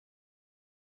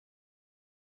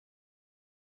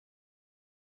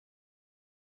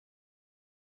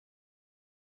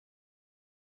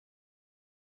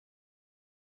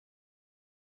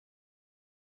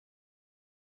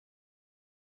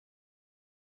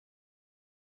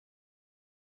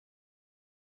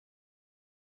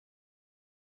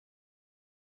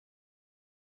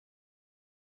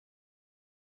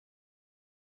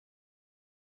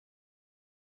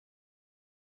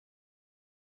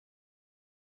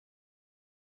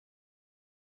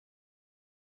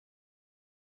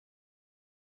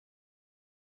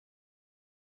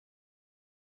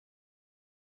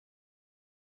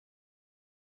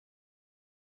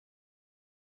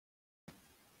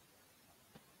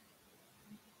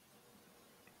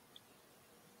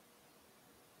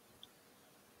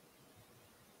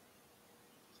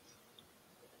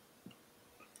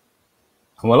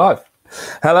And we're live.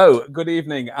 Hello, good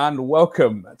evening, and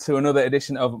welcome to another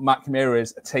edition of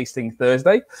Mackmyra's Tasting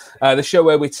Thursday, the show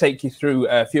where we take you through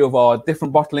a few of our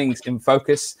different bottlings in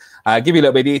focus, give you a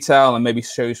little bit of detail, and maybe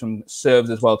show you some serves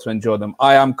as well to enjoy them.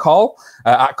 I am Carl,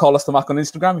 at CarlosTheMac on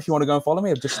Instagram, if you want to go and follow me.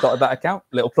 I've just started that account,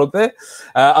 little plug there.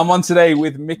 I'm on today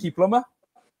with Mickey Plummer.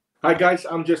 Hi guys,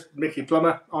 I'm just Mickey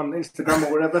Plummer on Instagram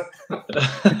or wherever.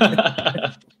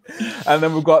 And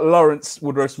then we've got Lawrence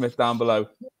Woodrow-Smith down below.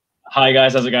 Hi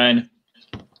guys, how's it going?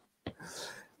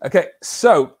 Okay,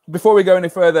 so before we go any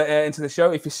further into the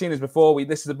show, if you've seen us before,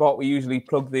 this is the part we usually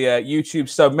plug the YouTube.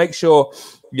 So make sure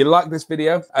you like this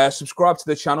video, subscribe to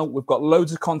the channel. We've got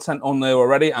loads of content on there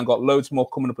already and got loads more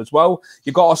coming up as well.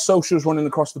 You've got our socials running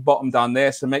across the bottom down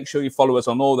there, so make sure you follow us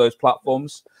on all those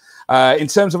platforms. In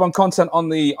terms of content on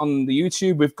the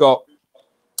YouTube, we've got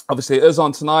obviously us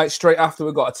on tonight. Straight after,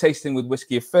 we've got a tasting with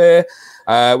Whisky Affair.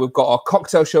 We've got our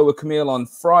cocktail show with Camille on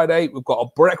Friday. We've got our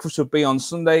breakfast with B on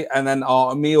Sunday, and then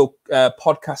our meal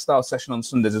podcast style session on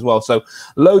Sundays as well. So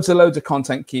loads of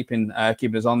content keeping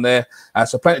us on there.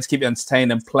 So plenty to keep you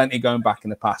entertained and plenty going back in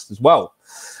the past as well.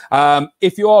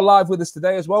 If you are live with us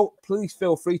today as well, please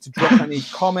feel free to drop any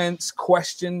comments,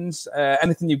 questions,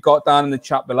 anything you've got down in the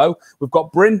chat below. We've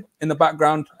got Bryn in the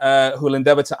background who will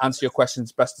endeavour to answer your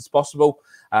questions best as possible.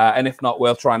 And if not,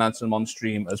 we'll try and answer them on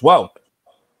stream as well.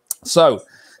 So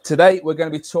today we're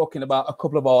going to be talking about a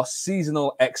couple of our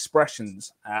seasonal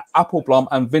expressions, Äppelblom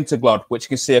and Vinterglöd, which you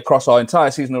can see across our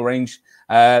entire seasonal range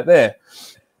there.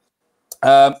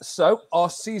 So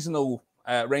our seasonal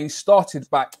range started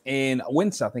back in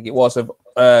winter, I think it was, of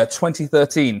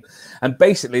 2013. And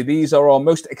basically, these are our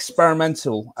most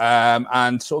experimental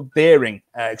and sort of daring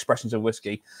expressions of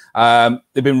whiskey.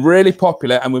 They've been really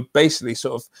popular, and we've basically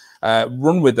sort of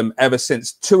run with them ever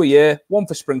since. 2 a year, one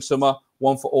for spring, summer,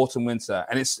 one for autumn, winter.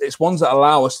 And it's ones that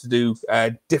allow us to do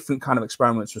different kind of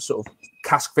experiments with sort of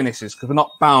cask finishes, because we're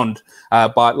not bound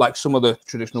by, like some other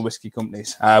traditional whiskey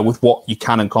companies, with what you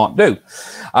can and can't do.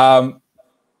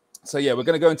 So yeah, we're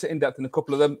going to go into in-depth in a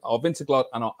couple of them, our Vinterglöd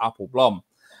and our Äppelblom.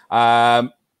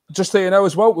 Just so you know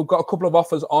as well, we've got a couple of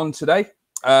offers on today.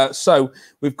 So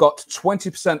we've got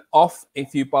 20% off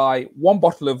if you buy one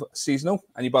bottle of seasonal,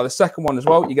 and you buy the second one as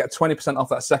well, you get 20% off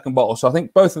that second bottle. So I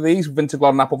think both of these, Vinterglöd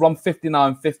and Äppelblom,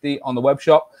 $59.50 on the web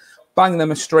shop. Bang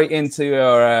them straight into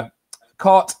your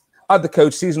cart, add the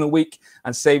code seasonal week,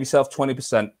 and save yourself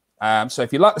 20%. So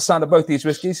if you like the sound of both these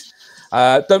whiskies,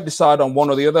 don't decide on one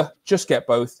or the other. Just get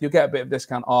both. You'll get a bit of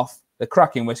discount off. They're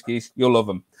cracking whiskies. You'll love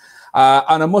them.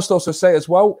 And I must also say as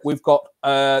well, we've got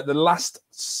the last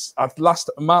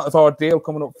amount of our deal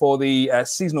coming up for the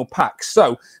seasonal packs.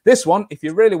 So this one, if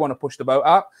you really want to push the boat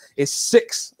out, is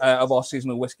 6 of our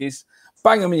seasonal whiskies.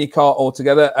 Bang them in your cart all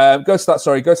together. Go to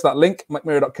that link,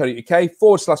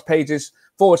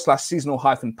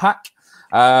 mackmyra.co.uk/pages/seasonal-pack.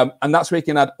 And that's where you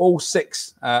can add all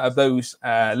 6 of those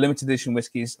limited edition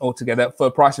whiskies all together for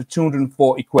a price of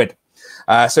 240 quid.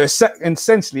 So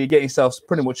essentially, you get yourselves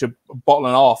pretty much a bottle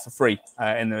and a half for free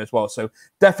in there as well. So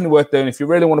definitely worth doing if you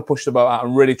really want to push the boat out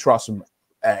and really try some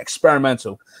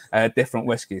experimental different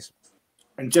whiskies.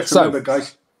 And just remember,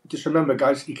 guys,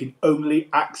 you can only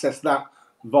access that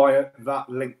via that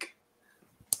link.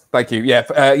 Thank you.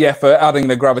 Yeah, for adding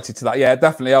the gravity to that. Yeah,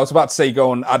 definitely. I was about to say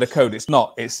go and add a code. It's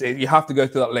not. You have to go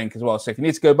through that link as well. So if you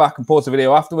need to go back and pause the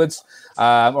video afterwards,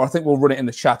 or I think we'll run it in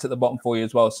the chat at the bottom for you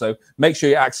as well. So make sure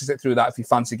you access it through that if you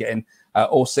fancy getting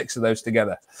all 6 of those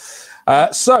together.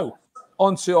 So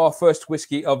on to our first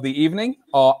whiskey of the evening,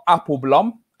 our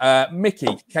Äppelblom.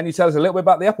 Mickey, can you tell us a little bit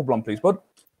about the Äppelblom, please, bud?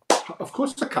 Of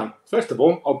course I can. First of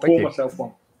all, I'll pour myself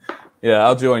one. Yeah,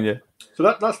 I'll join you. So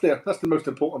that's the most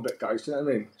important bit, guys. You know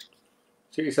what I mean?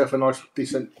 Get yourself a nice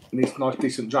decent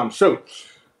dram. So,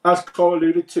 as Carl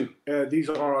alluded to, these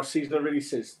are our seasonal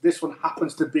releases. This one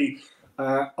happens to be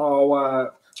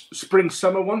our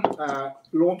spring-summer one,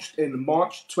 launched in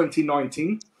March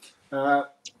 2019.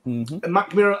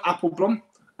 Mackmyra Äppelblom,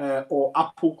 or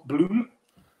Äppelblom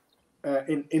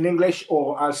in English,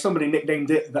 or as somebody nicknamed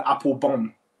it, the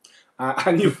Äppelblom.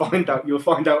 And you'll find out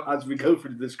as we go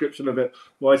through the description of it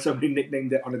why somebody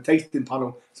nicknamed it on a tasting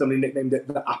panel. Somebody nicknamed it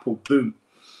the Äppelblom.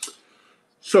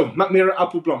 So Mackmyra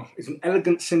Äppelblom is an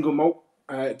elegant single malt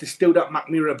distilled at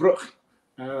Mackmyra Bruk.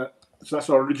 So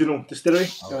that's our original distillery.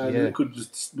 The liquid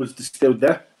was distilled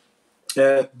there.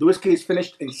 The whiskey is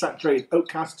finished in saturated oak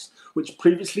casks, which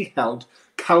previously held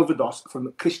Calvados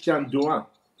from Christian Drouin.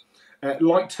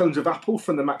 Light tones of apple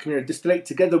from the Mackmyra distillate,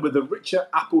 together with the richer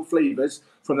apple flavours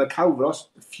from the Calvados,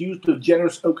 fused with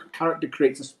generous oak character,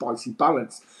 creates a spicy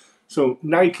balance. So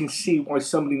now you can see why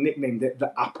somebody nicknamed it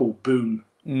the Äppelblom.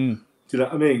 Do you know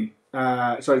what I mean?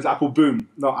 So it's Äppelblom,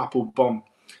 not Äppelblom.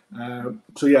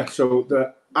 So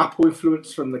the apple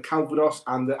influence from the Calvados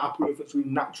and the apple influence we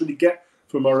naturally get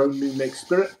from our own new make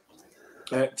spirit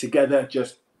together,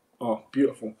 just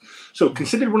beautiful. So,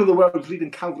 considered one of the world's leading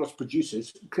Calvados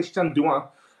producers, Christian Drouin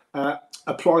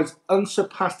applies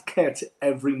unsurpassed care to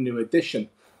every new edition,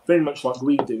 very much like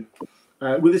we do.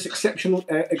 With this exceptional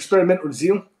experimental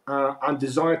zeal and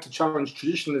desire to challenge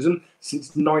traditionalism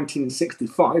since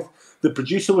 1965, the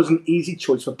producer was an easy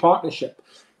choice for partnership.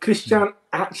 Christian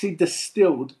actually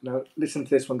distilled, now listen to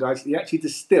this one, guys, he actually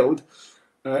distilled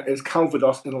his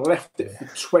Calvados and left it for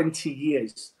 20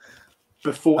 years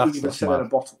before even selling a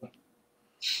bottle.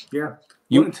 Yeah.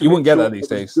 You wouldn't get that these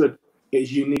days. Good.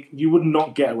 It's unique. You would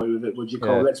not get away with it, would you,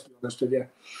 Carl? Yeah. Let's be honest with you.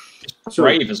 So,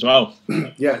 brave as well.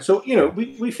 Yeah. So,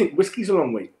 we think whiskey's a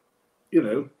long wait.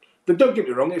 But don't get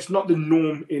me wrong, it's not the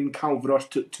norm in Calvados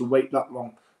to wait that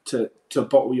long to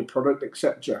bottle your product,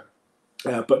 etc.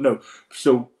 But no.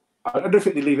 So, I don't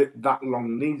think they leave it that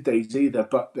long these days either.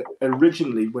 But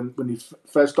originally, when he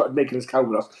first started making his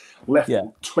Calvados, left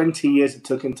 20 years it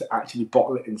took him to actually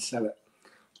bottle it and sell it.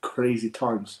 Crazy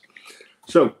times.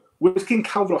 So, whiskey and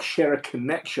Calvados share a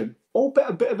connection, albeit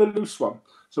a bit of a loose one.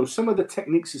 So, some of the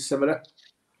techniques are similar,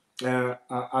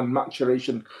 and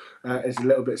maturation is a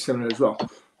little bit similar as well.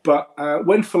 But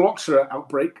when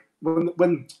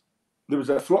there was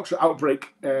a phylloxera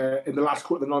outbreak in the last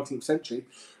quarter of the 19th century,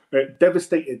 it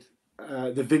devastated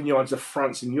the vineyards of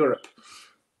France and Europe.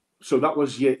 So that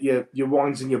was your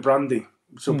wines and your brandy.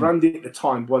 So brandy at the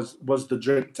time was the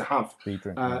drink to have.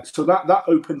 So that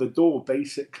opened the door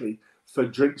basically for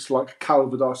drinks like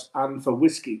Calvados and for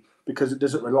whiskey, because it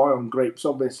doesn't rely on grapes,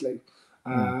 obviously,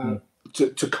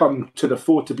 to come to the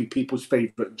fore to be people's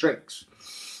favourite drinks.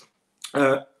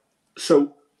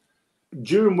 So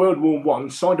during World War I,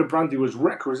 cider brandy was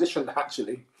requisitioned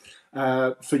actually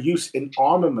for use in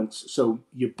armaments. So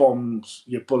your bombs,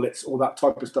 your bullets, all that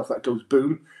type of stuff that goes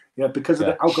boom. Because of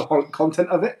the alcoholic content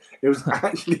of it, it was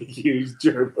actually used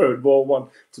during World War I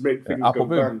to make things go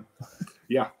boom.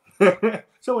 Yeah.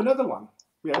 So another one.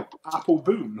 Yeah, apple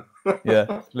boom.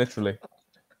 Yeah, literally.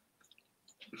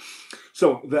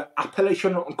 So the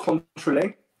Appellation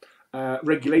Contrôlée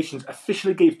regulations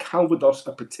officially gave Calvados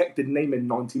a protected name in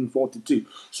 1942.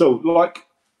 So like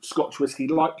Scotch whisky,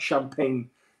 like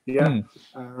champagne, those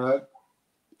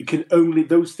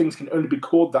things can only be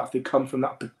called that if they come from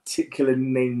that particular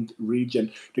named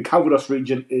region. The Calvados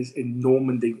region is in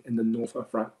Normandy in the north of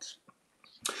France.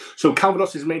 So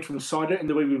Calvados is made from cider in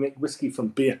the way we make whiskey from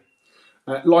beer.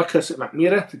 Like us at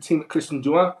Mackmyra, the team at Christian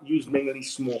Drouin use mainly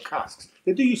small casks.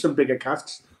 They do use some bigger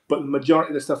casks, but the majority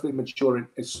of the stuff they mature in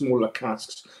is smaller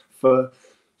casks.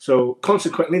 So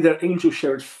consequently, their angel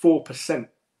share is 4%.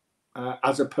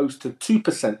 As opposed to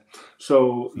 2%.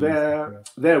 So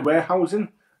their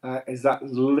warehousing is that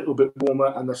little bit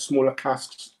warmer, and the smaller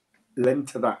casks lend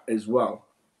to that as well.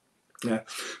 Yeah.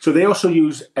 So they also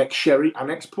use ex-sherry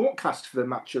and export casks for their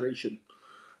maturation.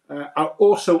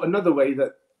 Also, another way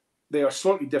that they are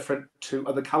slightly different to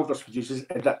other Calvados producers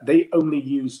is that they only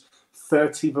use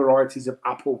 30 varieties of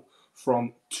apple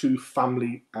from 2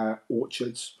 family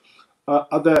orchards.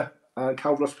 Other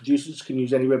Calvados producers can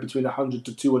use anywhere between 100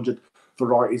 to 200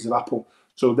 varieties of apple.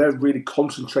 So they're really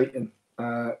concentrating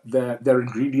their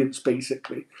ingredients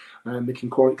basically, and they can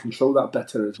control that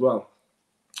better as well.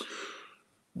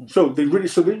 So they really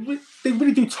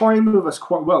do time with us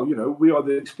quite well. We are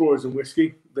the explorers in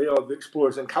whiskey; they are the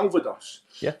explorers in Calvados.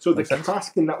 Yeah. So the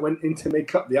casking that went in to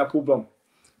make up the Äppelblom,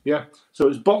 So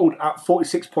it's bottled at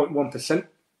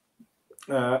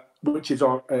 46.1%, which is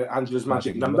our Angela's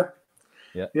magic number.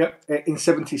 Yeah, in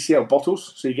 70 cl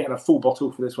bottles. So you're getting a full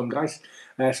bottle for this one, guys.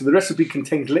 So the recipe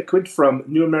contains liquid from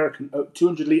New American Oak,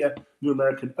 200-litre New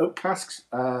American Oak casks,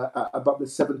 about the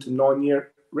 7 to 9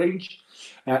 year range.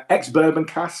 Ex-bourbon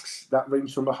casks that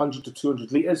range from 100 to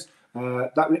 200 litres.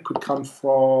 That liquid comes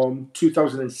from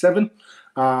 2007,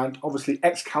 and obviously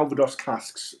ex-Calvados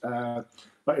casks.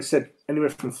 Like I said, anywhere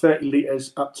from 30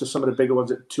 litres up to some of the bigger ones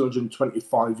at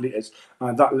 225 litres.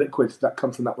 That liquid that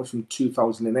comes from that was from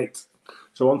 2008.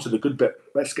 So on to the good bit.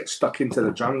 Let's get stuck into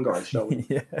the jam, guys, shall we?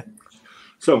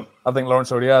 So I think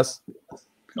Lawrence already has.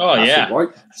 Oh, yeah. Right.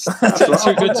 That's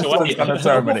too good to wait. I've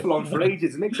waffled on for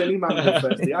ages. It makes any man go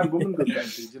thirsty and woman go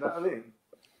thirsty. Do you know what I mean?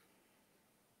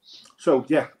 So,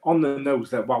 on the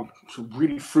nose there, wow. So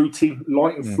really fruity,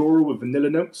 light and floral with vanilla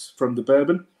notes from the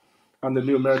bourbon and the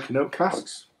New American Oak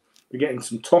casks. We're getting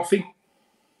some toffee,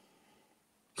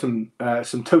 some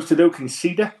toasted oak and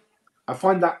cedar. I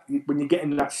find that when you're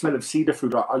getting that smell of cedar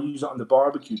fruit, I use it on the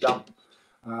barbecue down.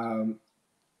 And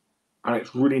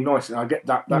it's really nice. And I get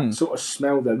that sort of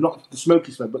smell there. Not the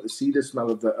smoky smell, but the cedar smell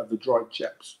of the dried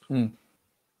chips.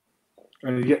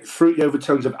 And you get fruity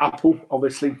overtones of apple,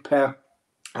 obviously, pear,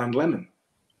 and lemon.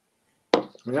 I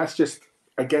mean, that's just,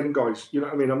 again, guys, you know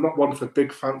what I mean? I'm not one for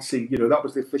big fancy, you know, that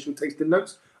was the official tasting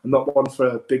notes. I'm not one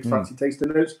for big fancy tasting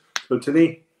notes. So to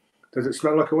me, does it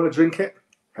smell like I want to drink it?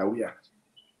 Hell yeah.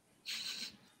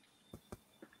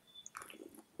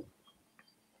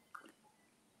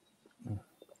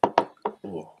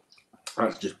 Oh,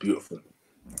 that's just beautiful.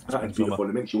 That is beautiful.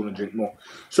 It makes you want to drink more.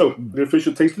 So the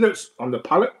official tasting notes on the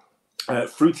palate,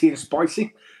 fruity and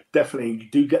spicy. Definitely, you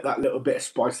do get that little bit of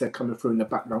spice there coming through in the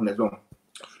background as well.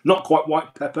 Not quite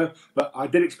white pepper, but I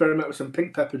did experiment with some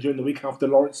pink pepper during the week after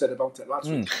Lawrence said about it last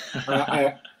week.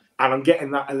 And I'm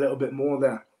getting that a little bit more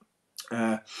there.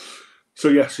 So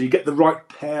yeah, so you get the right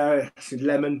pear,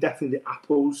 lemon, definitely the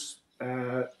apples,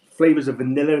 flavors of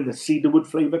vanilla and the cedarwood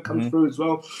flavor comes through as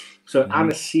well. So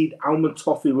aniseed, almond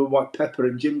toffee with white pepper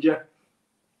and ginger,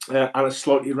 and a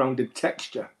slightly rounded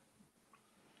texture.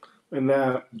 And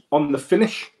on the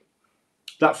finish,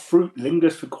 that fruit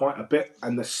lingers for quite a bit,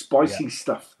 and the spicy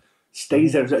stuff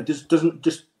stays there. It just doesn't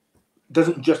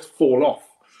just fall off,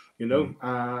 you know.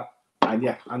 And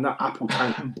that apple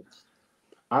tang,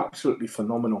 absolutely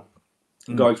phenomenal.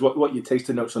 Guys, what are your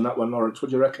tasting notes on that one, Lawrence? What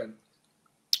do you reckon?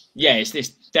 Yeah, it's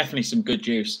definitely some good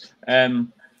juice.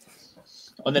 On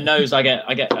the nose, I get.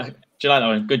 Do you like that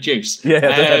one? Good juice.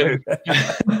 Yeah.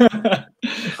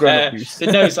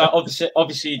 The nose,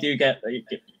 obviously, you get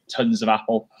tons of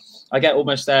apple. I get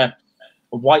almost a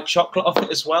white chocolate off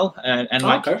it as well, and and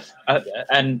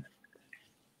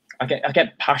I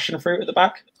get passion fruit at the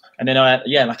back, and then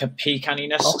like a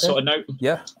pecaniness sort of note.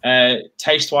 Yeah.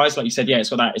 Taste wise, like you said, it's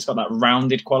got that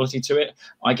rounded quality to it.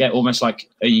 I get almost like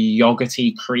a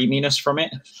yogurty creaminess from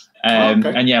it, and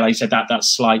like you said, that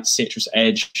slight citrus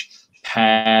edge,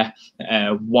 pear,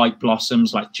 white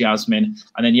blossoms like jasmine,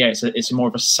 and then it's more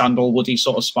of a sandalwoody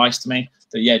sort of spice to me.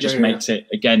 That just makes it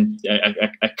again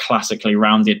a classically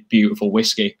rounded, beautiful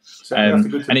whiskey. So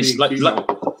and it's like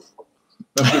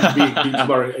that's good to be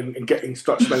tomorrow and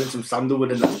start smelling some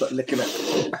sandalwood and start licking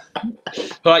it.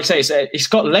 But like I say, it's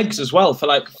got legs as well for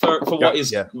what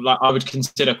is like I would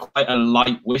consider quite a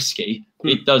light whiskey.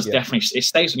 It does definitely, it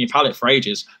stays on your palate for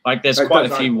ages. Like there's quite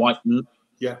a few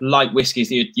light whiskies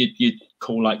that you'd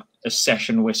call like a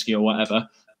session whiskey or whatever,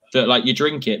 that like you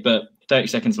drink it, but 30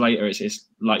 seconds later it's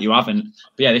like you haven't.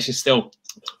 But yeah, this is still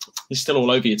all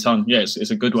over your tongue. Yeah,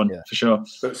 it's a good one for sure.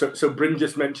 So Bryn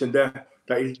just mentioned there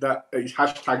that he's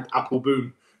hashtagged Apple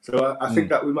Boom. So I think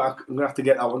that we're gonna have to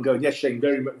get that one going. Yes, Shane,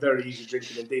 very very easy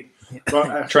drinking indeed.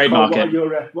 But, trademark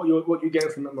it. What you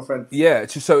getting from that, my friend? Yeah,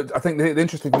 so I think the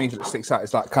interesting thing that sticks out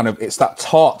is that it's that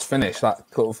tart finish, that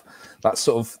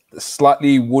sort of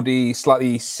slightly woody,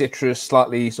 slightly citrus,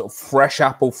 slightly sort of fresh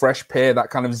apple, fresh pear, that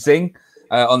kind of zing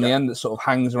on the end that sort of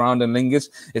hangs around and lingers.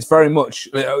 It's very much,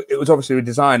 it was obviously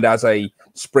designed as a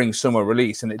spring summer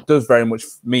release, and it does very much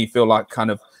me feel like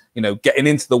kind of, you know, getting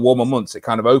into the warmer months, it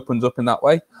kind of opens up in that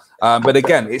way. But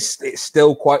again, it's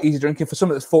still quite easy drinking for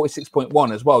something that's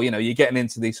 46.1 as well. You know, you're getting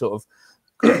into these sort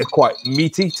of quite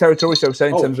meaty territory, so to say,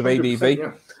 in terms of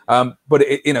ABV. But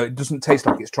it doesn't taste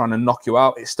like it's trying to knock you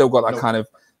out. It's still got that kind of,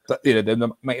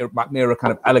 the Mackmyra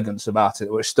kind of elegance about it,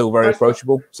 where it's still very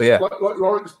approachable. So yeah, like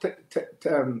Lawrence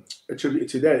attributed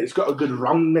to there, it's got a good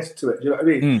roundness to it. Do you know what I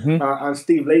mean? And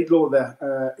Steve Laidlaw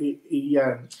there, he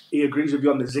agrees with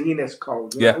you on the zinginess, Carl.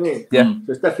 You know what I mean? Yeah.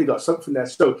 So it's definitely got something there.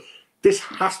 So this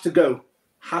has to go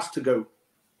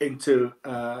into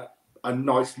a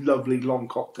nice, lovely long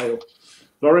cocktail.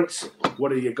 Lawrence,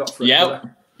 what have you got for it?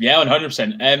 Yeah,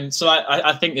 100%. So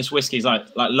I think this whiskey is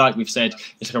like we've said,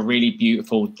 it's like a really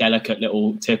beautiful, delicate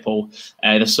little tipple.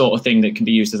 The sort of thing that can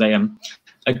be used as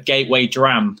a gateway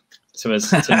dram to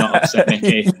not upset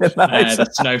Nicky, the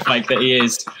snowflake that he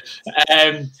is.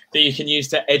 That you can use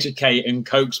to educate and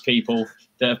coax people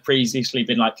that have previously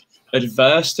been like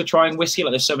adverse to trying whiskey.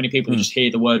 Like there's so many people who just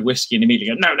hear the word whiskey and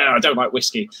immediately go, no, I don't like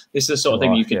whiskey. This is the sort of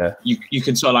thing you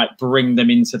can sort of like bring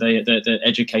them into the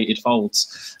educated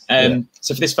folds.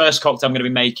 So for this first cocktail I'm going to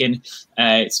be making,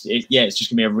 it's just going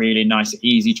to be a really nice,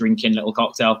 easy drinking little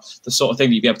cocktail. The sort of thing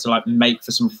that you'd be able to like make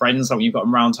for some friends, like when you've got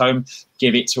them around home,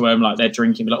 give it to them like they're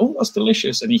drinking, be like, oh, that's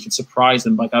delicious, and you can surprise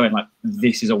them by going like,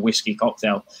 this is a whiskey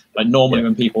cocktail. Like normally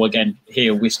when people again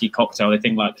hear whiskey cocktail, they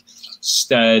think like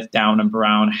stirred down and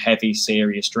brown, heavy,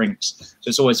 serious drinks. So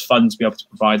it's always fun to be able to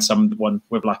provide someone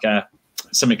with like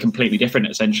something completely different,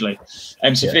 essentially.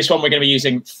 So for this one, we're going to be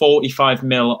using 45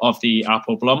 ml of the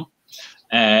Äppelblom,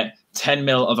 10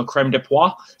 ml of a creme de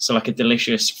pois, so like a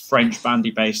delicious French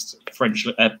brandy-based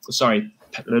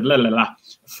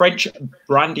French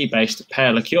brandy-based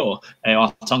pear liqueur,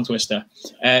 our tongue twister.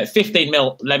 15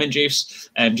 ml lemon juice,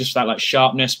 just for that like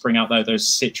sharpness, bring out those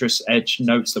citrus edge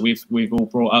notes that we've all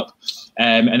brought up,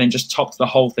 and then just top the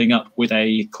whole thing up with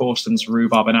a Corsten's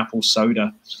rhubarb and apple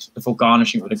soda before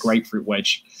garnishing it with a grapefruit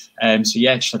wedge. So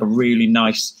yeah, just like a really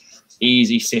nice,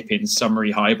 easy sipping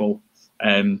summery highball.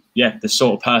 Yeah, the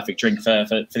sort of perfect drink for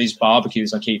these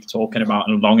barbecues I keep talking about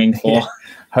and longing for. Yeah.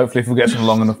 Hopefully, if we get some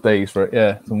long enough days for it,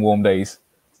 yeah, some warm days.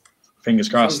 Fingers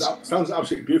crossed. Sounds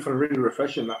absolutely beautiful and really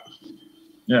refreshing. That.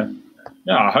 Yeah,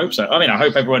 I hope so. I mean,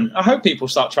 I hope people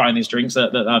start trying these drinks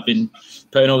that I've been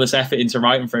putting all this effort into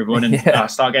writing for everyone, and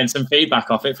start getting some feedback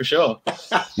off it for sure.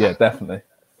 Yeah, definitely.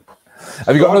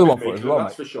 Have you got another one for us as well,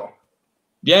 that's mate? for sure.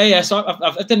 Yeah. So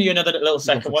I've done you another little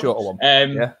second one. Shorter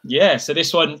one. Yeah. So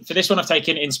this one, I've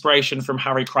taken inspiration from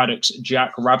Harry Craddock's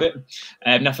Jack Rabbit.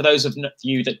 Now, for those of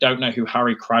you that don't know who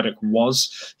Harry Craddock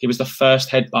was, he was the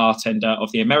first head bartender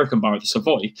of the American bar at the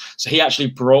Savoy. So he actually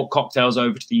brought cocktails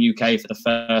over to the UK for the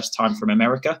first time from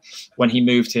America when he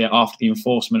moved here after the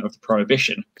enforcement of the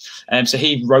Prohibition. So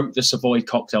he wrote the Savoy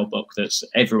cocktail book that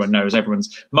everyone knows.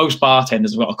 Most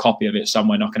bartenders have got a copy of it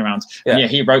somewhere knocking around. Yeah,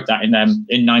 he wrote that in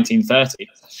 1930.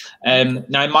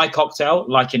 Now, in my cocktail,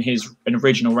 like in his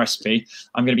original recipe,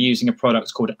 I'm going to be using a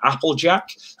product called Applejack.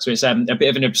 So it's a bit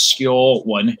of an obscure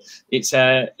one. It's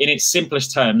in its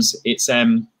simplest terms, it's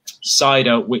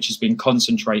cider which has been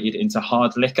concentrated into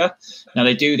hard liquor. Now,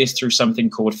 they do this through something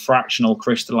called fractional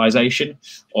crystallization,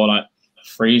 or like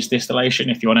freeze distillation,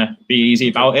 if you want to be easy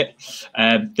about it.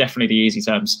 Definitely the easy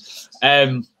terms.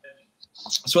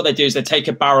 So what they do is they take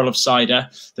a barrel of cider.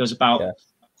 There was about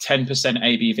 10%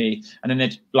 ABV, and then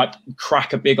they'd like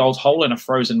crack a big old hole in a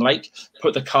frozen lake,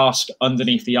 put the cask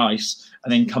underneath the ice,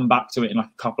 and then come back to it in like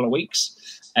a couple of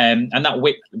weeks. And that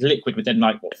liquid would then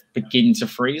like begin to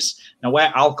freeze. Now,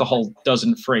 where alcohol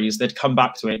doesn't freeze, they'd come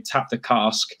back to it, tap the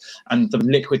cask, and the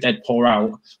liquid they'd pour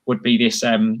out would be this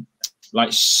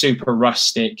like super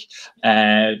rustic,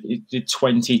 20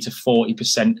 to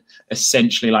 40%,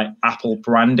 essentially like apple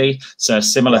brandy. So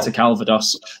similar to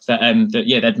Calvados that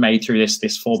they'd made through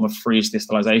this form of freeze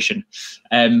distillation.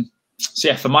 So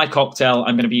yeah, for my cocktail,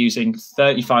 I'm going to be using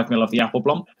 35 ml of the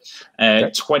Äppelblom,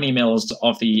 20 ml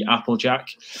of the Applejack,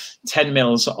 10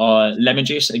 ml of lemon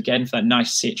juice, again for that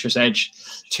nice citrus edge,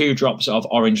 2 drops of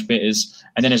orange bitters,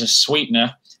 and then as a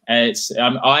sweetener,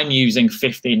 I'm using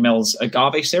 15 ml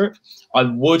agave syrup. I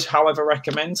would, however,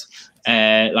 recommend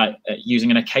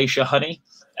using an acacia honey.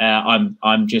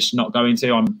 I'm just not going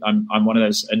to. I'm one of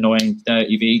those annoying,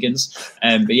 dirty vegans.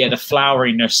 But yeah, the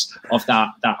floweriness of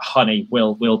that honey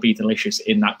will be delicious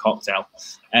in that cocktail.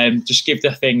 Just give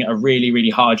the thing a really, really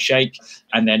hard shake,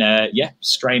 and then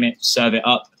strain it, serve it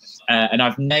up. And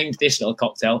I've named this little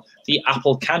cocktail the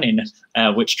Apple Cannon,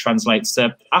 which translates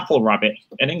to apple rabbit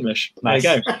in English. Nice.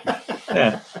 There you go.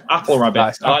 Yeah, apple rabbit.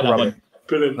 Nice. I like that one.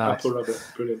 Brilliant. Nice. Apple rabbit.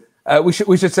 Brilliant.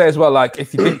 We should say as well, like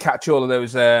if you didn't catch all of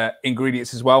those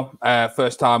ingredients as well,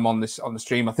 first time on the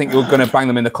stream, I think we're going to bang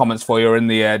them in the comments for you or in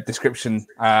the description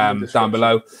down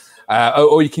below.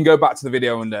 Or you can go back to the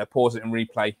video and pause it and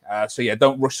replay. So yeah,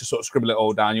 don't rush to sort of scribble it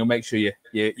all down. You'll make sure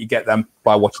you get them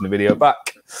by watching the video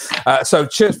back. So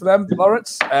cheers for them,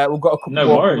 Lawrence. We've got a couple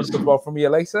more as well from you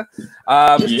later. So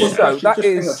that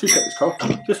is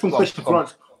just one question for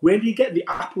Lawrence. Where do you get the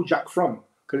Applejack from?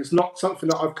 Because it's not something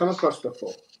that I've come across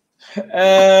before.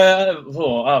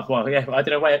 Well, yeah, I don't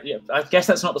know where. Yeah, I guess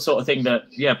that's not the sort of thing that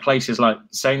places like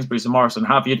Sainsbury's and Morrison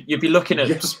have. You'd be looking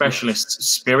at specialist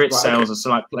spirit sales, so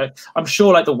like I'm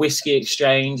sure like the Whisky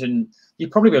Exchange, and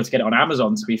you'd probably be able to get it on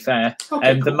Amazon. To be fair,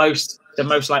 and cool. the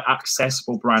most like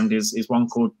accessible brand is one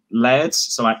called Laird's,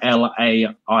 so like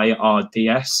LAIRDS,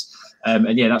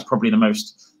 and yeah, that's probably the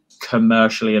most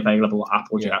commercially available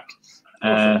Applejack.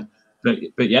 Yeah.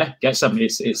 But yeah, get some.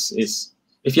 It's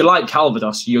if you like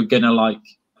Calvados, you're gonna like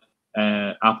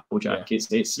Applejack. Yeah.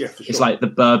 It's like the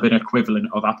bourbon equivalent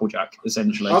of Applejack,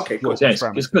 essentially. Okay, cool. Yeah,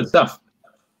 it's good stuff.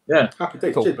 Yeah, happy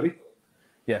days, cool. Cheers, buddy.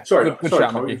 Yeah, good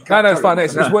chat, Mickey. No, it's fine.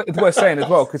 It's worth saying as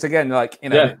well, because again, like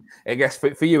I guess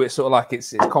for you, it's sort of like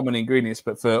it's common ingredients,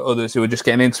 but for others who are just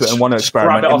getting into it and want to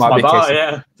experiment, it might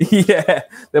be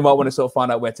they might want to sort of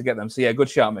find out where to get them. So yeah, good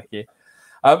shout, Mickey.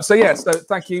 So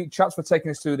thank you, chaps, for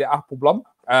taking us through the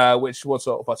Äppelblom, which was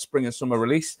sort of a spring and summer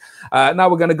release. Now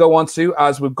we're going to go on to,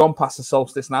 as we've gone past the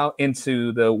solstice now,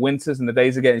 into the winters and the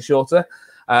days are getting shorter,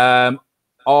 our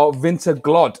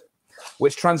Vinterglöd,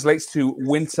 which translates to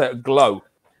winter glow.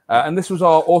 And this was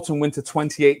our autumn-winter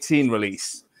 2018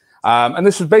 release. And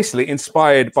this was basically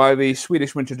inspired by the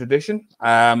Swedish winter tradition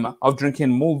of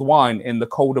drinking mulled wine in the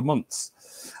colder months.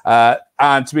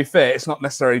 And to be fair, it's not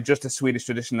necessarily just a Swedish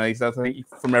tradition. I think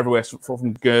from everywhere,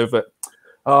 from Gerver.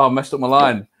 Oh, I messed up my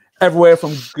line. Everywhere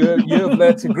from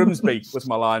Gerver to Grimsby was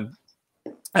my line.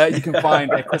 You can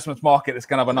find a Christmas market that's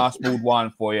going to have a nice mulled wine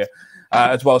for you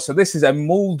as well. So this is a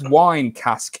mulled wine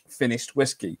cask finished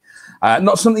whiskey.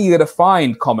 Not something you're going to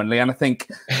find commonly. And I think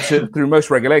through most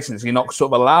regulations, you're not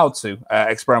sort of allowed to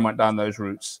experiment down those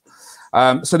routes.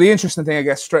 So the interesting thing, I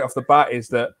guess, straight off the bat is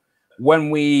that when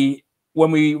we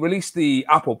released the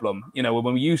Äppelblom,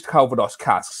 when we used Calvados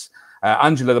casks,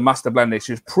 Angela, the master blender,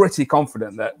 she was pretty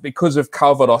confident that because of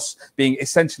Calvados being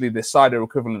essentially the cider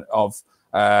equivalent of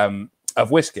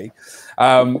whiskey,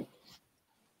 that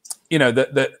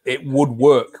it would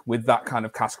work with that kind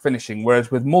of cask finishing. Whereas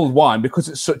with mulled wine, because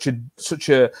it's such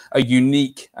a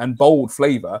unique and bold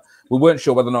flavour, we weren't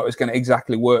sure whether or not it was going to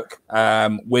exactly work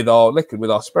with our liquid, with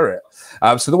our spirit.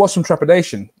 So there was some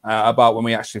trepidation about when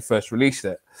we actually first released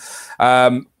it.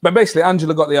 But basically,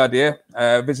 Angela got the idea,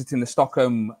 visiting the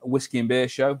Stockholm Whisky and Beer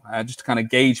show, just to kind of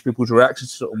gauge people's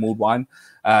reactions to sort of mulled wine,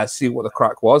 see what the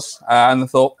crack was. And I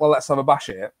thought, well, let's have a bash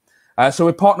at it. So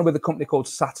we partnered with a company called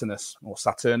Saturnus,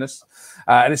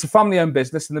 and it's a family-owned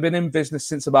business, and they've been in business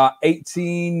since about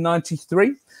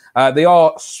 1893. They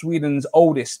are Sweden's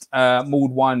oldest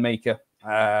mulled winemaker.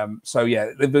 So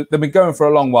yeah, they've been going for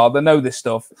a long while. They know this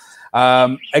stuff.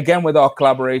 Again, with our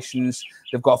collaborations,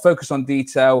 they've got a focus on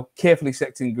detail, carefully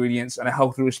selected ingredients, and a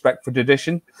healthy respect for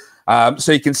tradition.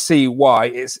 So you can see why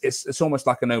it's almost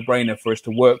like a no-brainer for us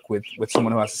to work with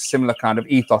someone who has a similar kind of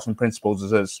ethos and principles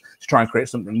as us to try and create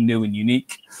something new and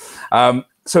unique.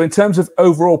 So in terms of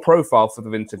overall profile for the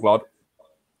Vinterglöd,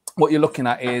 what you're looking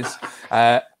at is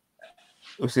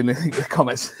we've seen the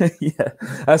comments.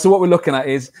 Yeah. So what we're looking at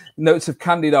is notes of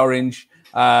candied orange,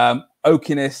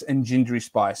 oakiness, and gingery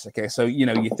spice. Okay, so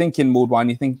you're thinking mulled wine,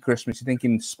 you're thinking Christmas, you're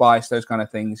thinking spice, those kind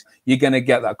of things. You're going to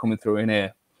get that coming through in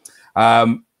here.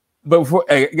 But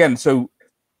again, so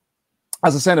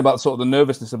as I was saying about sort of the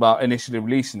nervousness about initially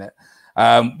releasing it,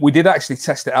 we did actually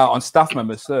test it out on staff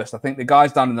members first. I think the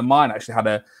guys down in the mine actually had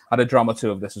a dram or two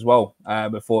of this as well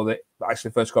before they actually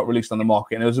first got released on the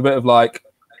market, and it was a bit of like,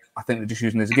 I think they're just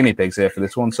using as guinea pigs here for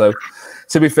this one. So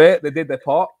to be fair, they did their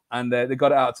part and they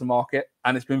got it out to market,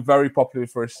 and it's been very popular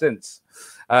for us since.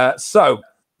 So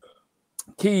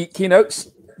key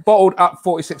notes: bottled at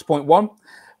 46.1.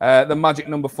 The magic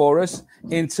number for us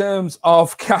in terms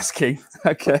of casking.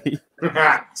 Okay,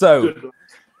 so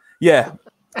yeah,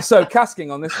 so casking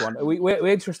on this one, we're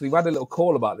interested. We had a little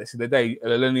call about this the other day,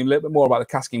 learning a little bit more about the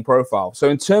casking profile. So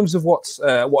in terms of what's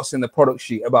in the product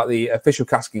sheet about the official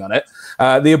casking on it,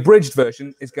 the abridged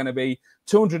version is going to be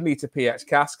 200 litre PX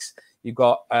casks. You've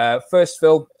got first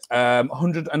fill,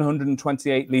 100 and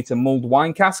 128 litre mulled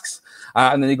wine casks,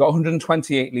 and then you've got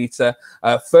 128 litre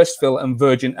first fill and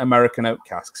virgin American oak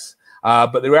casks.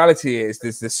 But the reality is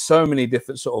there's so many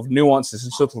different sort of nuances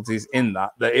and subtleties in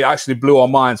that it actually blew our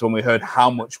minds when we heard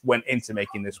how much went into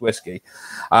making this whiskey.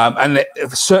 And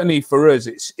certainly for us,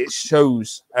 it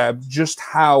shows just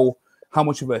how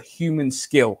much of a human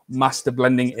skill master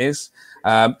blending is,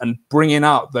 and bringing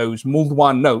out those mulled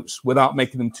wine notes without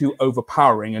making them too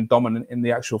overpowering and dominant in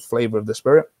the actual flavor of the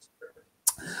spirit.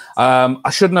 I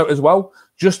should note as well,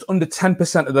 just under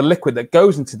 10% of the liquid that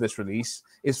goes into this release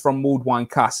is from mulled wine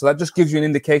casks. So that just gives you an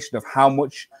indication of how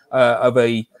much of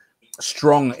a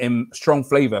strong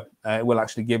flavor it will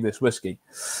actually give this whiskey.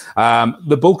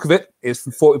 The bulk of it is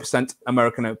from 40%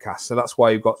 American oak cask, so that's why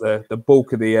you've got the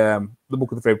bulk of the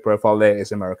flavor profile there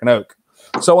is American oak.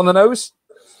 So on the nose,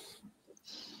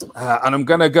 and I'm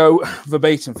going to go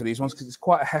verbatim for these ones because it's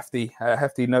quite a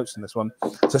hefty notes in this one.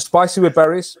 So spicy with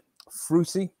berries,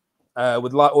 fruity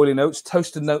with light oily notes,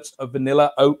 toasted notes of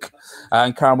vanilla, oak,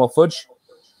 and caramel fudge.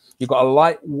 You've got a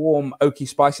light, warm, oaky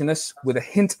spiciness with a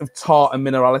hint of tar and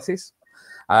mineralities.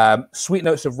 Sweet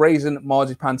notes of raisin,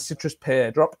 marzipan, citrus, pear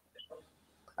drop.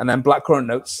 And then blackcurrant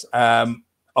notes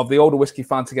of the older whiskey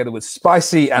found together with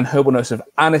spicy and herbal notes of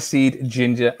aniseed,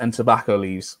 ginger, and tobacco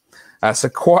leaves. So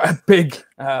quite a big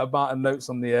amount of notes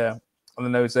on the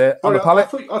nose there. On the palate,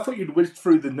 I thought you'd whizzed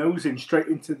through the nosing straight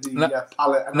into the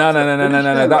palate. No.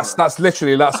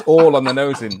 That's all on the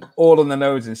nosing. All on the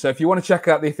nosing. So if you want to check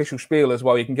out the official spiel as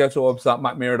well, you can go to our website,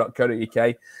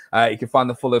 mackmyra.co.uk. You can find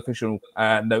the full official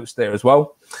notes there as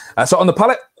well. So on the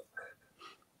palate,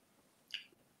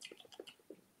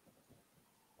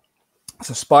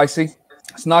 so spicy.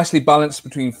 It's nicely balanced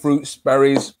between fruits,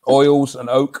 berries, oils, and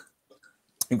oak.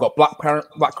 You've got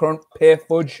blackcurrant, pear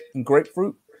fudge, and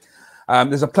grapefruit.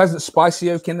 There's a pleasant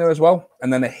spicy oak in there as well,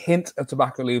 and then a hint of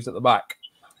tobacco leaves at the back.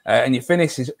 And your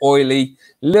finish is oily,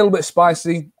 a little bit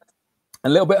spicy, a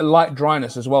little bit of light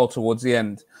dryness as well towards the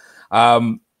end.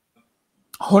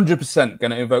 100% going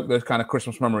to evoke those kind of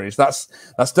Christmas memories. That's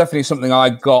definitely something I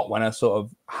got when I sort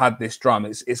of had this drum.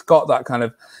 It's got that kind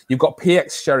of, you've got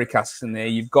PX sherry casks in there,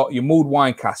 you've got your mulled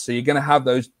wine casks, so you're going to have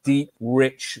those deep,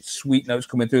 rich, sweet notes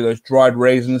coming through, those dried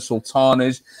raisins,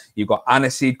 sultanas. You've got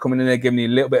aniseed coming in there, giving you a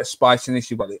little bit of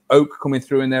spiciness. You've got the oak coming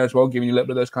through in there as well, giving you a little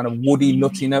bit of those kind of woody,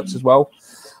 nutty notes as well.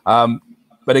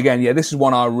 But again, yeah, this is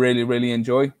one I really, really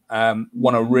enjoy.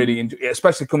 One I really enjoy,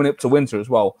 especially coming up to winter as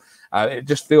well. It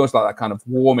just feels like that kind of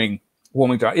warming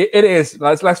drum. It is.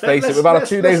 Let's face it. We've had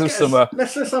 2 days of summer.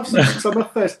 Let's have some summer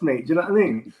first, mate. Do you know what I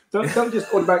mean? Don't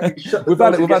just go back and shut the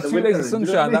We've had 2 days of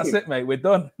sunshine. That's it, mate. We're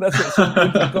done. That's it.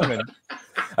 Winter's coming.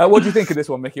 What do you think of this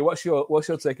one, Mickey? What's your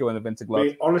takeaway on the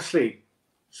Vinterglöd? Honestly,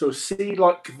 so see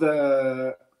like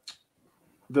the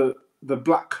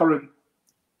blackcurrant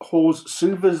Hors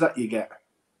Souvers that you get.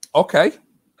 Okay.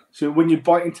 So when you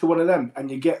bite into one of them and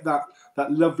you get that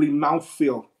lovely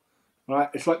mouthfeel, right?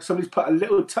 It's like somebody's put a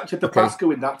little touch of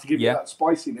Tabasco in that to give you that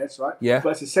spiciness, right? Yeah. But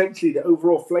it's essentially the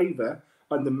overall flavour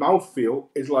and the mouthfeel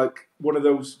is like one of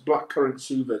those blackcurrant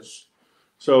Souvers.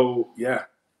 So yeah,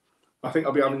 I think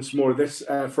I'll be having some more of this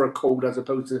for a cold as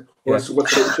opposed to as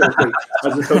opposed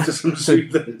to some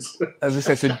Souvers. As I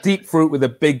said, so deep fruit with a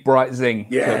big bright zing.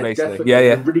 Yeah, so basically. definitely.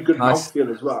 Yeah. A really good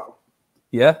mouthfeel as well.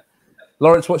 Yeah.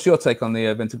 Lawrence, what's your take on the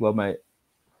Vinterglöd, mate?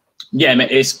 Yeah,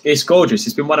 mate, it's gorgeous.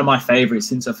 It's been one of my favourites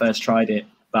since I first tried it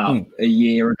about a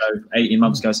year ago, 18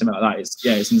 months ago, something like that.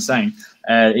 It's insane.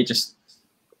 It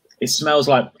smells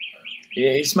like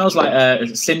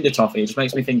cinder toffee. It just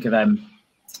makes me think of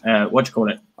what do you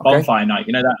call it? Bonfire night.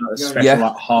 You know that special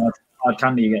like hard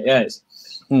candy you get.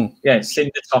 Yeah, it's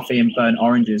cinder toffee and burnt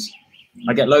oranges.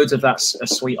 I get loads of that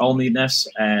sweet almondness,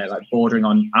 like bordering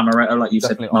on amaretto, like you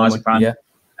said, marzipan.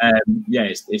 Yeah,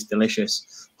 it's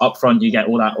delicious. Up front, you get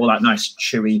all that nice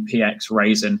chewy PX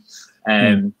raisin.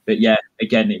 But yeah,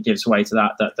 again, it gives way to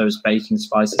that those baking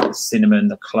spices, the cinnamon,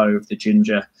 the clove, the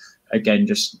ginger. Again,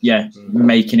 just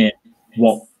making it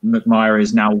what Mackmyra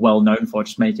is now well known for,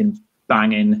 just making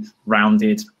banging,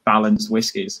 rounded, balanced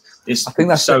whiskies. I think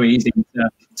that's so easy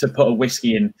to put a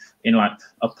whiskey in like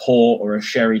a port or a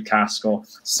sherry cask or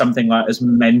something like as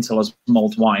mental as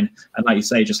mulled wine, and like you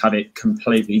say, just have it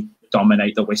completely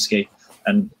dominate the whiskey.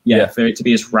 And for it to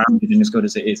be as rounded and as good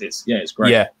as it is, it's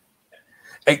great. Yeah,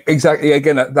 exactly.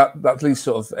 Again, that leads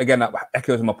sort of, again, that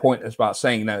echoes my point about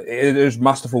saying, there's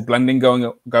masterful blending going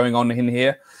on in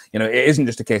here. It isn't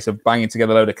just a case of banging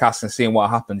together a load of casks and seeing what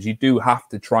happens. You do have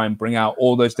to try and bring out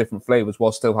all those different flavors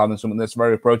while still having something that's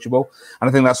very approachable. And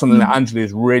I think that's something that Angela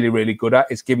is really, really good at.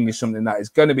 It's giving you something that is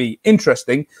going to be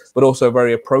interesting, but also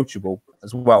very approachable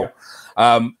as well.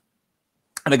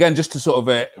 And again, just to sort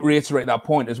of reiterate that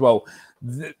point as well,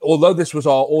 although this was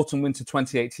our autumn-winter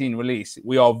 2018 release,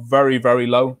 we are very, very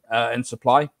low in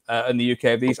supply in the UK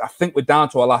of these. I think we're down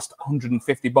to our last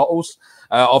 150 bottles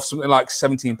of something like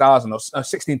 17,000 or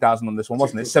 16,000 on this one,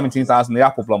 wasn't it? 17,000 the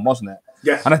Äppelblom, wasn't it?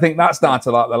 Yes. And I think that's down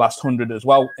to like the last 100 as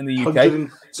well in the UK.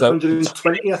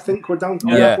 120, I think we're down to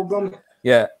the Äppelblom.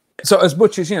 Yeah. So as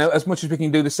much as we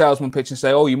can do the salesman pitch and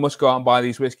say, oh, you must go out and buy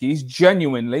these whiskies,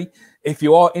 genuinely, if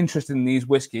you are interested in these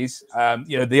whiskies,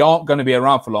 they aren't going to be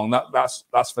around for long.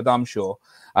 That's for damn sure.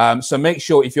 So make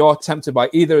sure if you are tempted by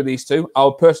either of these two, I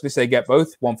would personally say get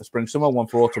both, one for spring, summer, one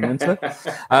for autumn, winter.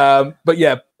 But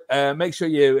yeah, make sure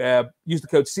you use the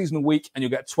code seasonal week and you'll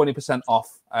get 20%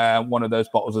 off one of those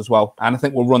bottles as well. And I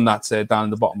think we'll run that down in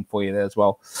the bottom for you there as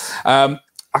well.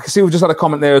 I can see we've just had a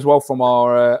comment there as well from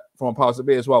our powers that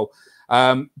be as well.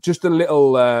 Just a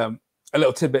little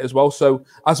tidbit as well. So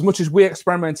as much as we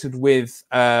experimented with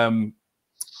mulled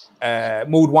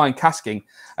wine casking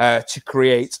to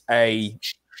create a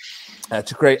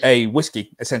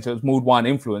whiskey, essentially, it's mulled wine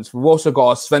influence, we've also got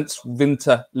our Svensk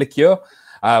Vinter liqueur,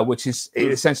 which is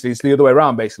essentially it's the other way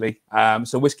around, basically.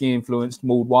 So whiskey influenced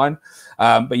mulled wine,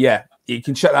 but yeah. You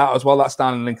can check that out as well. That's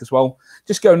down in the link as well.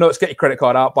 Just go nuts, get your credit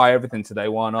card out, buy everything today.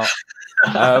 Why not?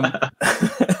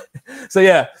 So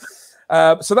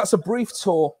that's a brief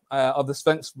tour of the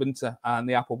Svensk Vinter and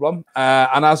the Äppelblom.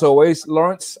 And as always,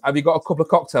 Lawrence, have you got a couple of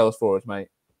cocktails for us, mate?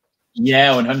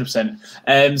 Yeah,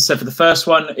 100%. So for the first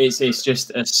one, it's just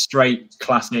a straight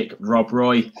classic Rob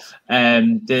Roy.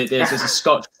 There's a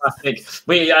Scotch classic.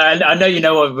 I know you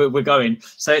know where we're going.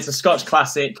 So it's a Scotch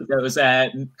classic that was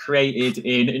created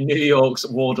in New York's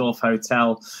Waldorf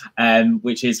Hotel,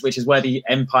 which is where the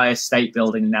Empire State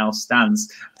Building now stands.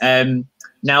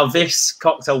 Now this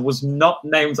cocktail was not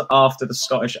named after the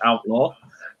Scottish outlaw.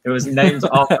 It was named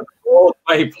after a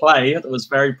Broadway play that was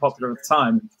very popular at the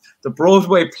time. The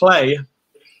Broadway play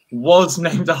was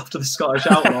named after the Scottish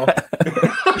outlaw.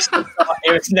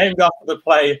 It was named after the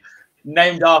play,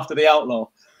 named after the outlaw.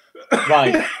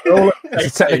 Right.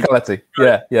 It's a technicality.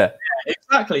 Yeah, yeah.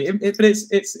 Exactly. But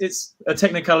it's a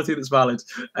technicality that's valid.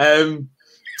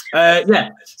 Yeah,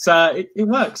 so it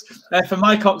works. For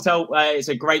my cocktail, it's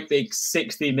a great big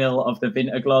 60 ml of the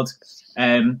Vinterglöd,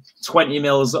 20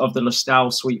 ml of the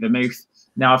Lustal sweet vermouth.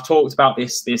 Now, I've talked about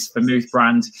this vermouth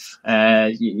brand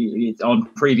on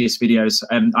previous videos.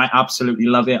 I absolutely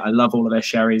love it. I love all of their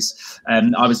sherries.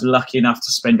 I was lucky enough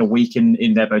to spend a week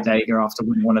in their bodega after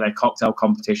winning one of their cocktail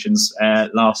competitions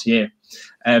last year.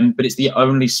 But it's the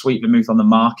only sweet vermouth on the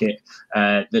market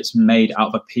that's made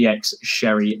out of a PX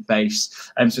sherry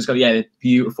base. So it's got a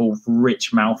beautiful,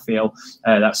 rich mouthfeel,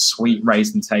 that sweet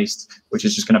raisin taste, which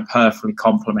is just going to perfectly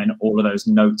complement all of those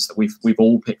notes that we've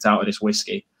all picked out of this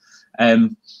whiskey.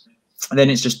 And then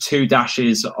it's just 2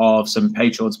 dashes of some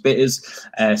Patriots bitters.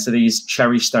 So these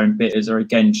cherry stone bitters are,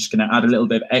 again, just going to add a little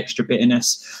bit of extra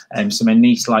bitterness and some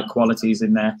anise-like qualities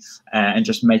in there, and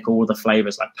just make all the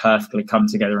flavors like perfectly come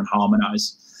together and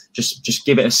harmonize. Just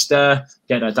give it a stir,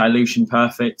 get that dilution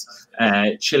perfect,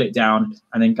 chill it down,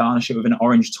 and then garnish it with an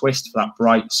orange twist for that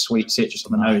bright, sweet citrus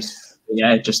on the nose.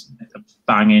 Yeah, just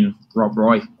banging Rob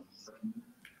Roy.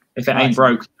 If it ain't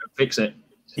broke, fix it.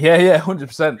 Yeah,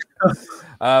 100%.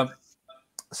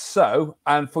 So,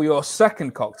 and for your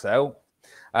second cocktail,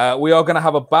 we are going to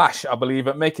have a bash, I believe,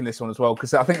 at making this one as well,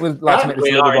 because I think we'd like to make this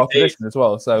a little bit of our tradition as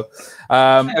well. So,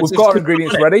 we've got our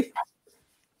ingredients ready.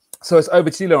 So it's over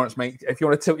to you, Lawrence, mate. If you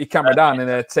want to tilt your camera down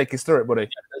and take us through it, buddy. Yeah,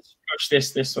 let's push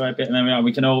this way a bit, and then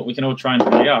we can all try and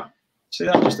figure it out. See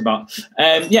that just about.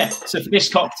 Yeah. So for this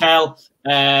cocktail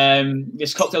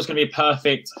is going to be a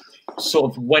perfect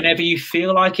sort of whenever you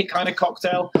feel like it kind of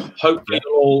cocktail. Hopefully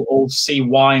you'll all see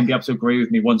why and be able to agree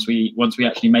with me once we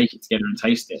actually make it together and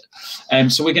taste it.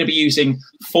 So we're going to be using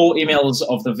 40 ml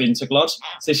of the Vinterglöd. So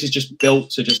this is just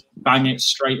built to just bang it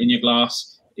straight in your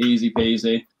glass, easy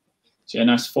peasy. So yeah,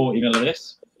 nice 40 ml of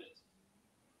this.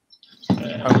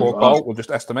 We'll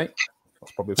just estimate.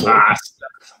 That's probably 40.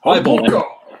 Eyeball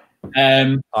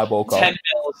 10 ml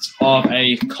of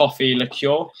a coffee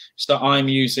liqueur. So I'm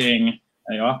using,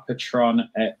 there you are, Patron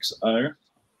XO.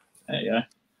 There you go.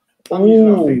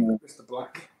 Mr.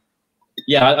 Black.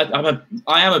 Yeah,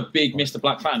 I am a big Mr.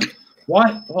 Black fan.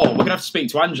 Why? Oh, we're gonna have to speak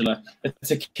to Angela. A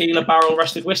tequila barrel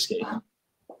rested whiskey.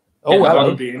 Oh, that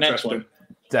would be interesting.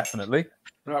 Definitely.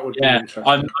 That would be interesting.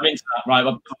 I'm into that. Right,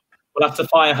 we'll have to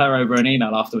fire her over an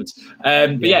email afterwards.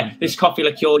 But yeah, this coffee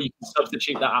liqueur, you can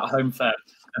substitute that at home for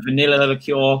a vanilla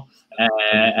liqueur,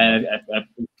 a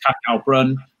cacao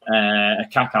brun, a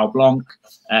cacao blanc,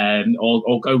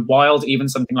 or go wild. Even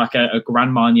something like a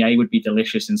Grand Marnier would be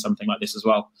delicious in something like this as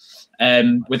well.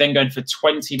 We're then going for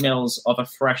 20 ml of a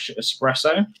fresh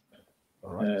espresso.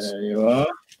 All right. There you are.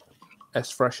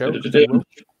 Espresso.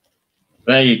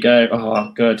 There you go.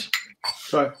 Oh, good.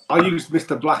 So I used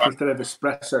Mr. Black instead of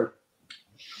espresso.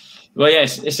 Well,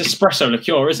 yes, it's espresso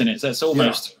liqueur, isn't it? So it's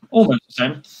almost the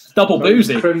same. Double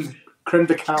boozy. Creme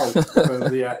de cow for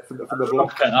the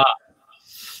block. Look at that.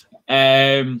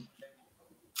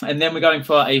 And then we're going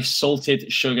for a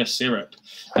salted sugar syrup.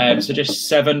 So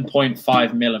just 7.5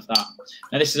 ml of that.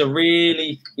 Now, this is a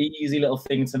really easy little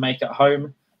thing to make at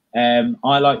home.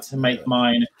 I like to make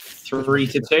mine 3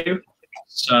 to 2.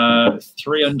 So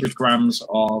 300 grams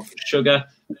of sugar,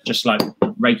 just like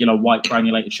regular white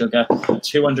granulated sugar,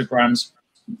 200 grams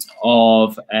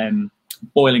of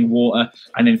boiling water,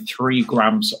 and then 3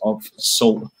 grams of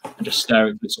salt, and just stir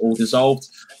it until it's all dissolved.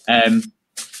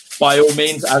 By all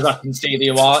means, as I can see that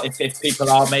you are, if people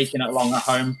are making it along at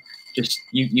home, just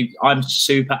I'm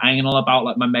super anal about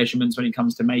like my measurements when it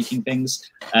comes to making things,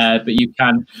 but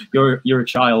you're a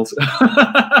child.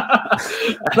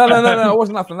 No, I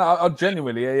wasn't after that. I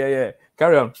genuinely, yeah.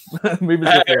 Carry on. Move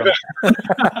it.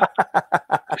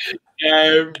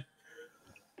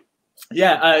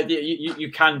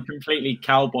 You can completely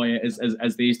cowboy it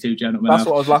as these two gentlemen. That's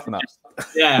what I was laughing at.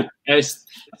 Yeah,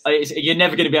 you're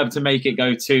never going to be able to make it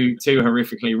go too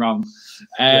horrifically wrong.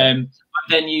 I'm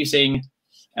then using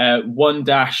 1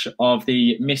 dash of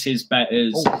the Mrs.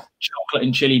 Better's chocolate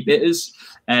and chili bitters,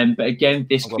 but again,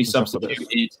 this could be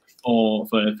substituted for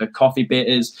coffee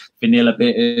bitters, vanilla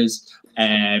bitters,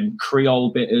 Creole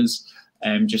bitters,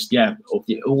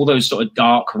 all those sort of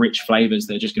dark, rich flavors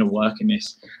that are just going to work in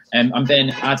this. I'm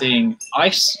then adding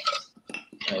ice.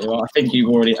 I think you've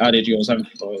already added yours, haven't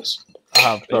you, boys? I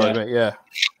have, sorry, mate, yeah.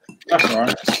 That's all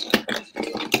right.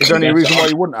 Is there any reason why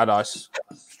you wouldn't add ice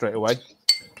straight away?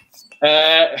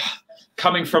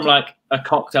 Coming from like a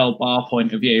cocktail bar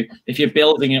point of view, if you're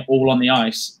building it all on the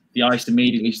ice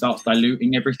immediately starts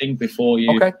diluting everything before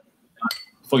you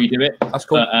before you do it. That's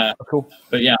cool. That's cool.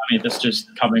 But yeah, I mean, that's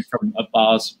just coming from a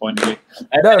bar's point of view.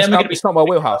 No, it's not my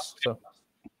wheelhouse. So.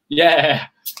 Yeah.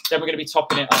 Then we're going to be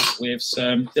topping it up with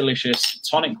some delicious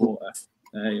tonic water.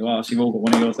 There you are. So you've all got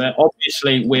one of yours there.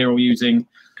 Obviously, we're all using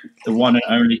the one and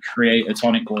only Creator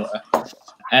tonic water.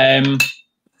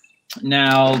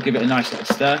 Now give it a nice little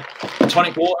stir.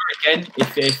 Tonic water again.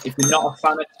 If you're not a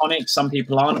fan of tonic, some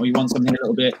people aren't, or you want something a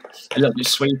little bit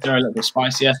sweeter, a little bit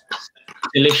spicier.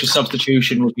 Delicious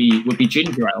substitution would be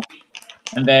ginger ale.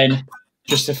 And then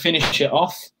just to finish it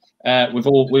off, we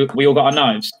all got our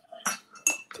knives.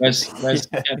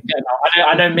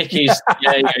 I know Mickey's.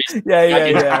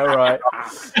 Yeah. All right.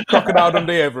 Crocodile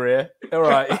Dundee over here. All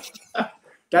right.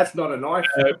 That's not a knife.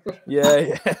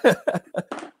 Yeah.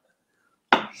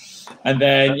 And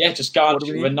then just garnish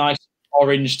it with a nice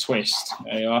orange twist.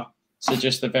 There you are. So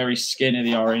just the very skin of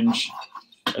the orange,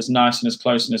 as nice and as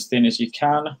close and as thin as you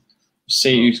can.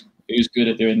 See who's good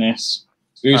at doing this.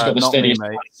 Who's got the steadiest? Me,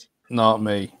 mate. Not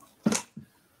me.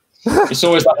 It's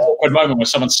always that awkward moment where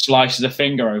someone slices a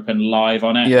finger open live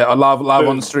on it. Yeah, live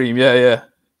on the stream. Yeah.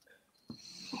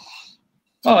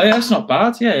 Oh yeah, that's not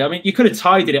bad. Yeah, I mean, you could have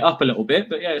tidied it up a little bit,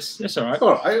 but yeah, it's all right.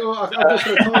 All right. That's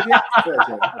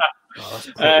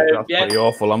pretty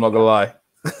awful. I'm not gonna lie.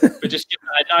 But just give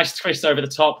it a nice twist over the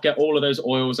top. Get all of those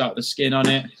oils out of the skin on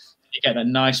it. You get that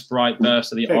nice bright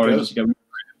burst of the orange. You go.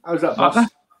 How's that, boss?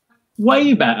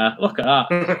 Way better. Look at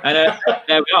that. And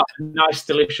there we are. Nice,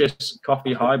 delicious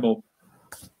coffee highball.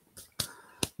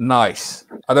 Nice.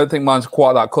 I don't think mine's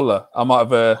quite that colour. I might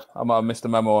have missed a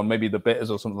memo on maybe the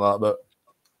bitters or something like that. But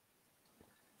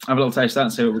have a little taste of that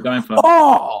and see what we're going for.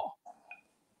 Oh,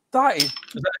 that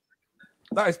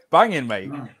is banging,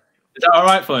 mate. Is that all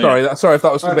right for you? Sorry if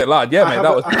that was a bit loud. Yeah, mate,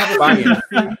 that was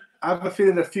banging. I have a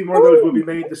feeling a few more of those will be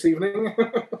made this evening.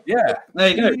 Yeah, there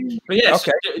you go. But yes,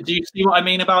 okay. Do you see what I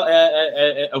mean about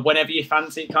a whenever you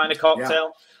fancy kind of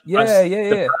cocktail?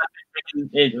 Yeah.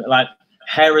 Like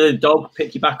hair of the dog,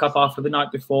 pick you back up after the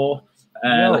night before,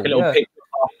 like a little pick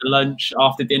after lunch,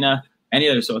 after dinner, any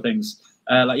of those sort of things.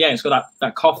 It's got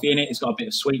that coffee in it. It's got a bit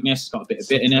of sweetness. It's got a bit of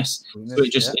bitterness. So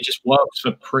it just works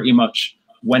for pretty much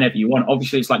whenever you want.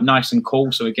 Obviously, it's like nice and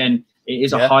cool. So again, it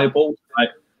is a highball. Like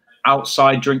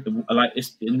outside drink, like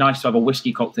it's nice to have a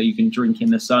whiskey cocktail you can drink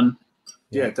in the sun.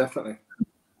 Yeah, definitely.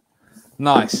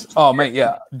 Nice. Oh, mate,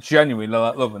 yeah, genuinely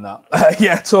loving that.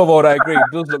 Yeah, Torvald, I agree. It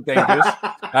does look dangerous,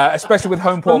 especially with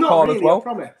home pour card as well. I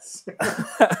promise.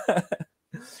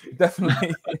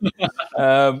 Definitely.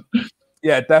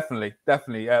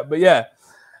 Definitely. But yeah,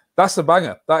 that's a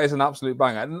banger. That is an absolute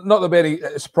banger. Not to be any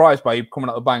surprised by you coming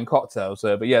out of bang cocktails,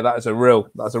 but yeah, that's a real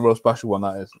special one.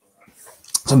 That is.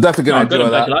 So I'm definitely going to enjoy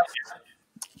that.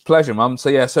 Pleasure, Mum. So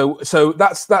yeah, so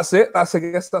that's it. I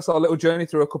guess that's our little journey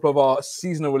through a couple of our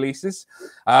seasonal releases.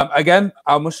 Again,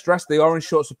 I must stress they are in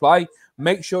short supply.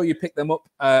 Make sure you pick them up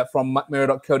from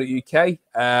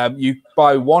mackmyra.co.uk. You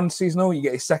buy one seasonal, you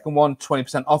get a second one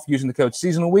 20% off using the code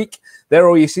Seasonal Week. They're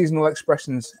all your seasonal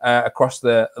expressions across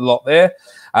the lot there.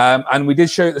 And we did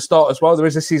show you at the start as well. There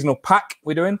is a seasonal pack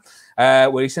we're doing where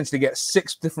you essentially get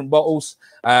 6 different bottles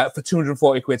for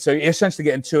 240 quid. So you're essentially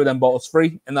getting 2 of them bottles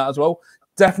free in that as well.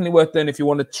 Definitely worth doing if you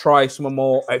want to try some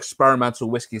more experimental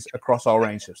whiskies across our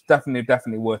range. So it's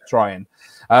definitely worth trying.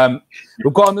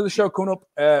 We've got another show coming up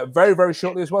very, very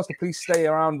shortly as well. So please stay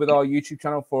around with our YouTube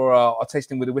channel for our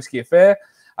Tasting with the Whiskey Affair.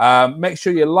 Make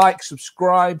sure you like,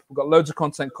 subscribe. We've got loads of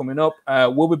content coming up.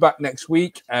 We'll be back next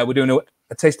week. We're doing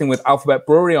a tasting with Alphabet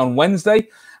Brewery on Wednesday.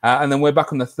 And then we're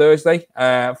back on the Thursday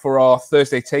for our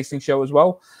Thursday tasting show as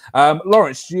well.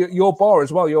 Lawrence, your bar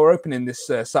as well. You're opening this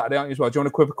Saturday, aren't you, as well? Do you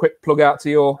want to quick plug out to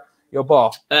your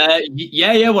bar?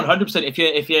 Yeah, 100%.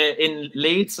 If you're in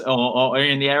Leeds or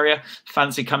in the area,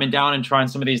 fancy coming down and trying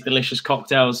some of these delicious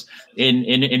cocktails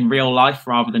in real life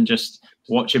rather than just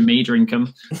watching me drink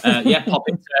them. Pop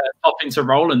into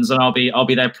Roland's and I'll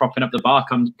be there propping up the bar.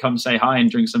 Come say hi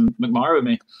and drink some Mackmyra with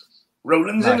me.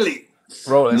 Roland's in Leeds.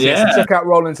 Rollins, yeah. Check out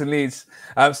Rollins and Leeds.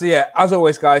 So yeah, as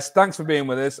always, guys, thanks for being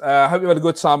with us. Hope you had a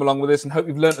good time along with us, and hope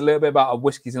you've learned a little bit about our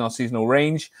whiskies in our seasonal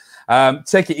range.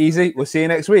 Take it easy. We'll see you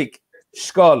next week.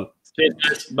 Skål.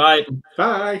 Cheers. Bye.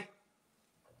 Bye.